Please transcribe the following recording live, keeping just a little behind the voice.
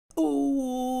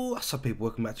Oh, what's up people,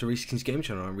 welcome back to Rhys King's Game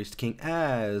Channel. I'm Rhys the King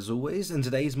as always. In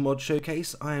today's mod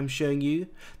showcase I am showing you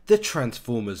the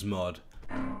Transformers mod.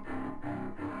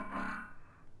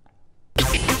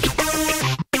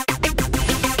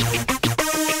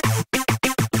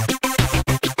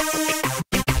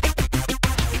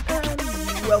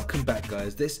 Welcome back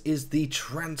guys, this is the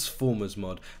Transformers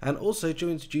mod, and also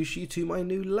to introduce you to my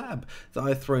new lab that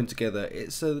I've thrown together.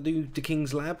 It's the new The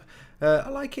King's lab. I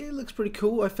like it, it looks pretty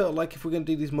cool. I felt like if we're going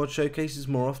to do these mod showcases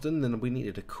more often, then we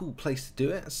needed a cool place to do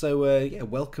it. So yeah,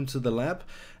 welcome to the lab.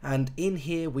 And in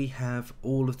here we have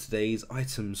all of today's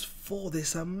items for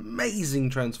this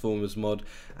amazing Transformers mod.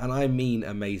 And I mean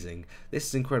amazing. This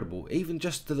is incredible. Even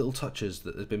just the little touches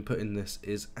that have been put in this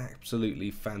is absolutely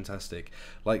fantastic.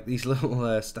 Like these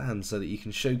little stands so that you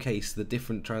can showcase the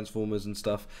different Transformers and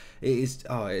stuff. It is,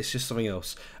 it's just something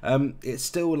else. It's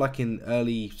still like in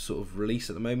early sort of release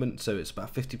at the moment, so it's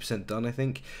about 50% done, I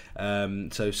think.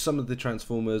 So some of the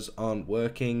Transformers aren't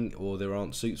working, or there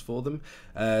aren't suits for them.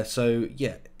 So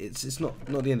yeah, it's not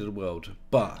the end of the world,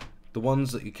 but the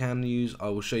ones that you can use I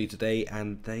will show you today,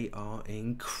 and they are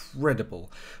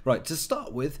incredible. Right, to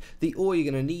start with, the ore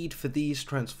you're going to need for these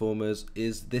Transformers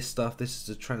is this stuff. This is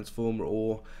a Transformer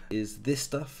ore, is this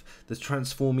stuff, the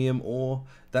Transformium ore.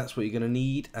 That's what you're going to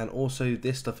need, and also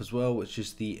this stuff as well, which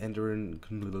is the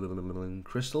Enderon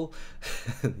crystal.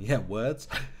 Yeah, words.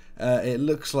 It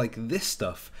looks like this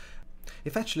stuff.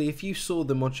 If you saw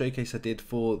the mod showcase I did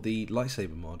for the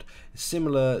Lightsaber mod,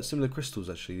 similar crystals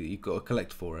actually that you've got to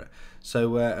collect for it.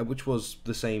 So which was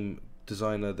the same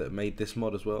designer that made this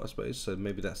mod as well, I suppose. So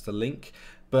maybe that's the link.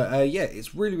 But yeah,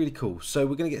 it's really cool. So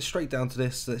we're going to get straight down to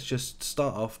this. Let's just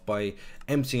start off by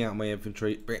emptying out my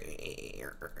inventory.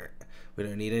 We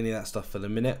don't need any of that stuff for the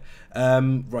minute.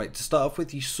 Right, to start off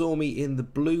with, you saw me in the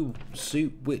blue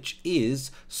suit, which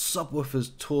is Subwoofer's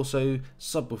torso,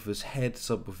 Subwoofer's head,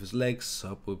 Subwoofer's legs,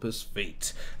 Subwoofer's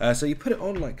feet. So you put it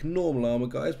on like normal armor,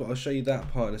 guys, but I'll show you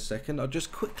that part in a second. I'll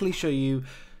just quickly show you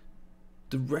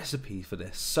the recipe for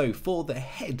this. So for the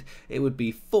head, it would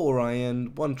be 4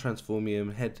 iron, 1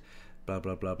 transformium, head, blah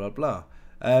blah blah blah blah.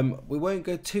 We won't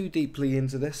go too deeply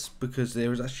into this because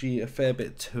there is actually a fair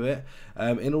bit to it.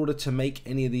 In order to make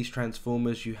any of these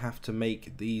Transformers, you have to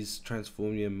make these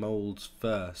Transformium molds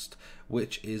first,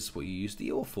 which is what you use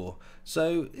the ore for.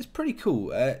 So it's pretty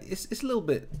cool. It's a little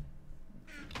bit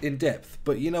in depth,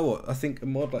 but you know what? I think a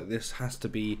mod like this has to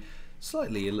be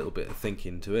slightly a little bit of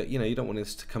thinking to it. You know, you don't want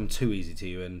this to come too easy to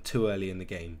you and too early in the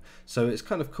game. So it's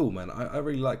kind of cool, man. I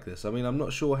really like this. I mean, I'm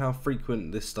not sure how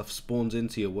frequent this stuff spawns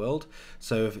into your world.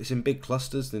 So if it's in big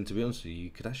clusters, then to be honest with you, you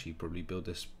could actually probably build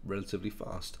this relatively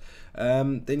fast.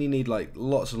 Then you need like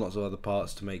lots and lots of other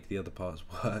parts to make the other parts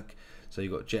work. So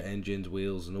you've got jet engines,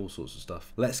 wheels, and all sorts of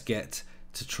stuff. Let's get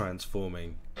to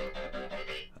transforming.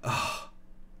 Ah,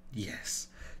 yes.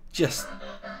 Just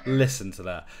listen to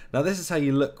that. Now this is how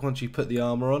you look once you put the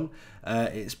armor on.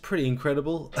 It's pretty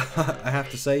incredible. I have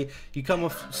to say, you come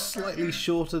off slightly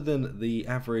shorter than the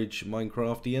average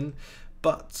Minecraftian,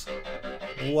 but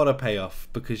what a payoff,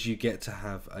 because you get to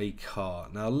have a car.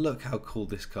 Now look how cool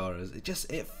this car is.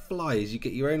 It flies. You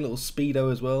get your own little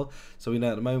speedo as well. So we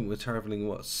know at the moment we're traveling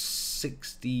what,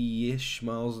 60-ish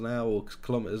miles an hour or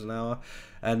kilometers an hour,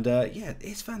 and yeah,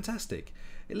 it's fantastic.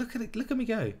 Look at it. Look at me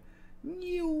go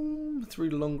through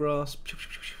the long grass.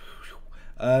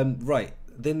 Right,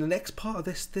 then the next part of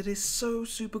this that is so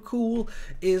super cool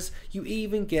is you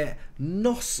even get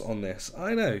NOS on this.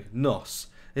 I know, NOS.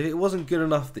 If it wasn't good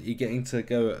enough that you're getting to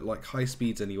go at like high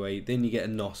speeds anyway, then you get a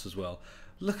NOS as well.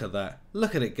 Look at that.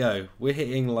 Look at it go. We're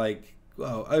hitting like,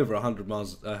 well, over 100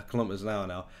 kilometers an hour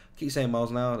now. I keep saying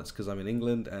miles an hour, that's because I'm in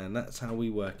England and that's how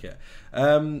we work it.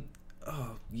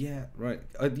 Oh yeah, right.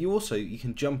 You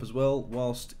can jump as well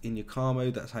whilst in your car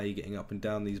mode. That's how you're getting up and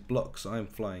down these blocks. I'm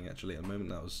flying actually at the moment.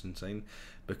 That was insane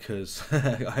because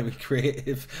I'm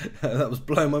creative. That was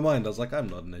blowing my mind. I was like, I'm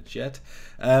not in a jet.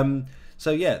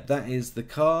 So yeah, that is the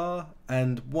car.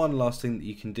 And one last thing that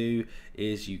you can do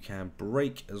is you can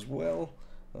brake as well.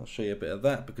 I'll show you a bit of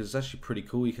that because it's actually pretty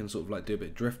cool. You can sort of like do a bit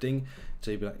of drifting.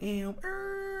 So you'd be like, ew,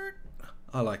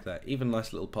 I like that. Even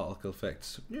nice little particle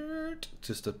effects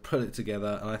just to put it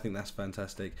together, and I think that's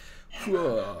fantastic.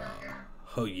 Whoa.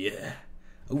 Oh yeah.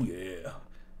 Oh yeah.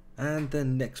 And the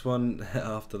next one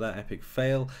after that epic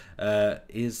fail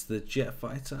is the jet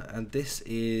fighter, and this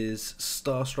is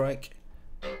Star Strike.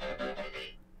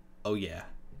 Oh yeah.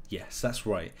 Yes, that's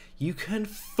right. You can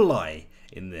fly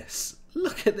in this.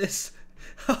 Look at this.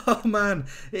 Oh man,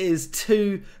 it is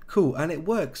too cool, and it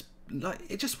works. Like,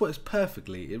 it just works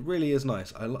perfectly. It really is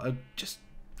nice.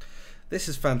 This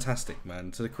is fantastic,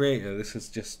 man. To the creator, this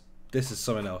is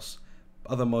something else.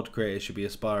 other mod creators should be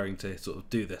aspiring to sort of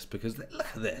do this, because look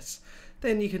at this.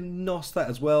 Then you can NOS that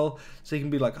as well, so you can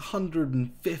be like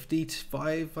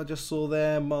 155, I just saw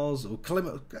there, miles or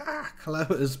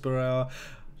kilometers per hour.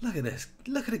 Look at this,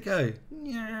 look at it go,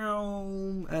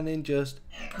 and then just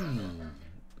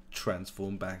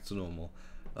transform back to normal.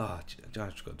 I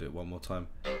just got to do it one more time.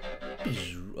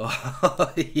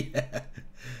 Oh, yeah.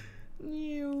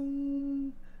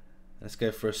 Let's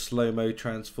go for a slow-mo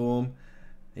transform.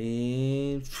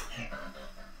 And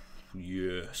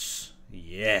yes.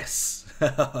 Yes.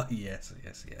 Yes,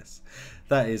 yes, yes.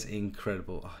 That is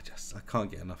incredible. I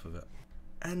can't get enough of it.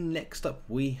 And next up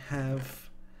we have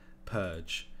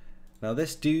Purge. Now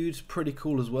this dude's pretty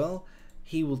cool as well.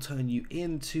 He will turn you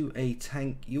into a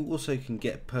tank. You also can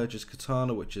get Purge's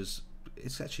katana, which is,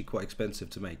 it's actually quite expensive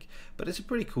to make, but it's a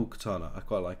pretty cool katana. I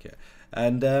quite like it.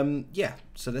 And yeah,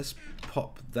 so let's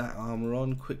pop that armor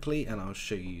on quickly and I'll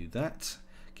show you that.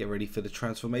 Get ready for the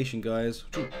transformation, guys.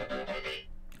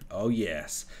 Oh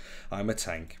yes, I'm a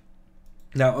tank.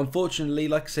 Now unfortunately,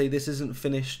 like I say, this isn't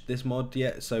finished, this mod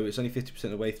yet, so it's only 50%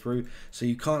 of the way through, so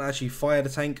you can't actually fire the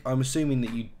tank. I'm assuming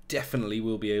that you definitely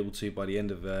will be able to by the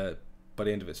end of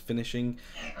its finishing.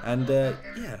 And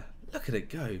yeah, look at it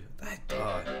go. I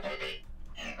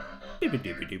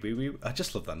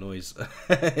just love that noise.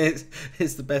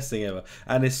 It's the best thing ever.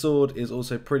 And his sword is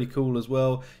also pretty cool as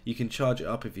well. You can charge it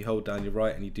up if you hold down your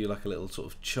right and you do like a little sort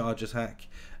of charge attack.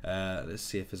 Let's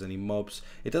see if there's any mobs.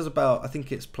 It does about, I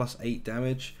think it's +8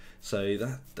 damage, so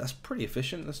that's pretty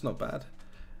efficient. That's not bad.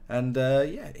 And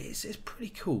yeah, it's pretty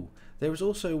cool. There is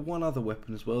also one other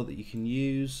weapon as well that you can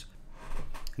use.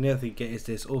 And the other thing you get is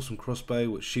this awesome crossbow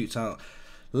which shoots out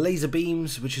laser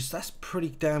beams, that's pretty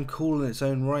damn cool in its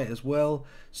own right as well.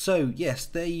 So yes,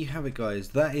 there you have it, guys.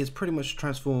 That is pretty much a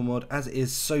Transformer mod as it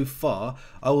is so far.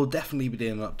 I will definitely be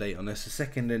doing an update on this the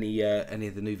second any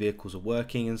of the new vehicles are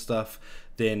working and stuff.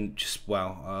 Then just,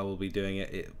 wow, I will be doing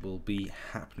it. It will be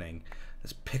happening.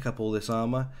 Let's pick up all this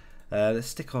armor. Let's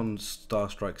stick on Star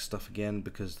Strike stuff again,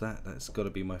 because that's got to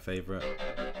be my favorite.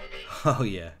 Oh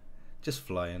yeah, just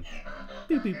flying.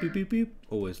 Boop, boop, boop, boop, boop.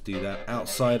 Always do that.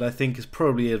 Outside, I think, is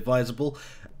probably advisable.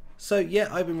 So yeah,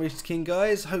 I've been Rhys King,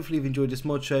 guys. Hopefully you've enjoyed this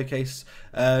mod showcase.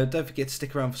 Don't forget to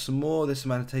stick around for some more. There's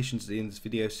some annotations at the end of this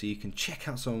video, so you can check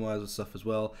out some of my other stuff as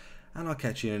well. And I'll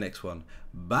catch you in the next one.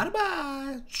 Bye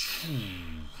bye.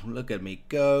 Look at me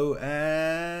go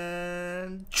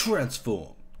and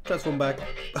transform. Transform back.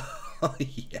 Oh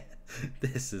yeah,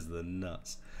 this is the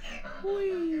nuts.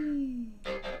 Whee.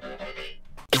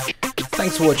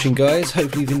 Thanks for watching, guys.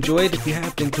 Hopefully you've enjoyed. If you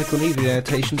have, then click on either of the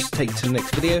annotations to take you to the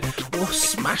next video, or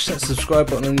smash that subscribe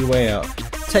button on your way out.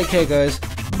 Take care, guys.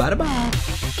 Bye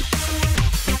bye.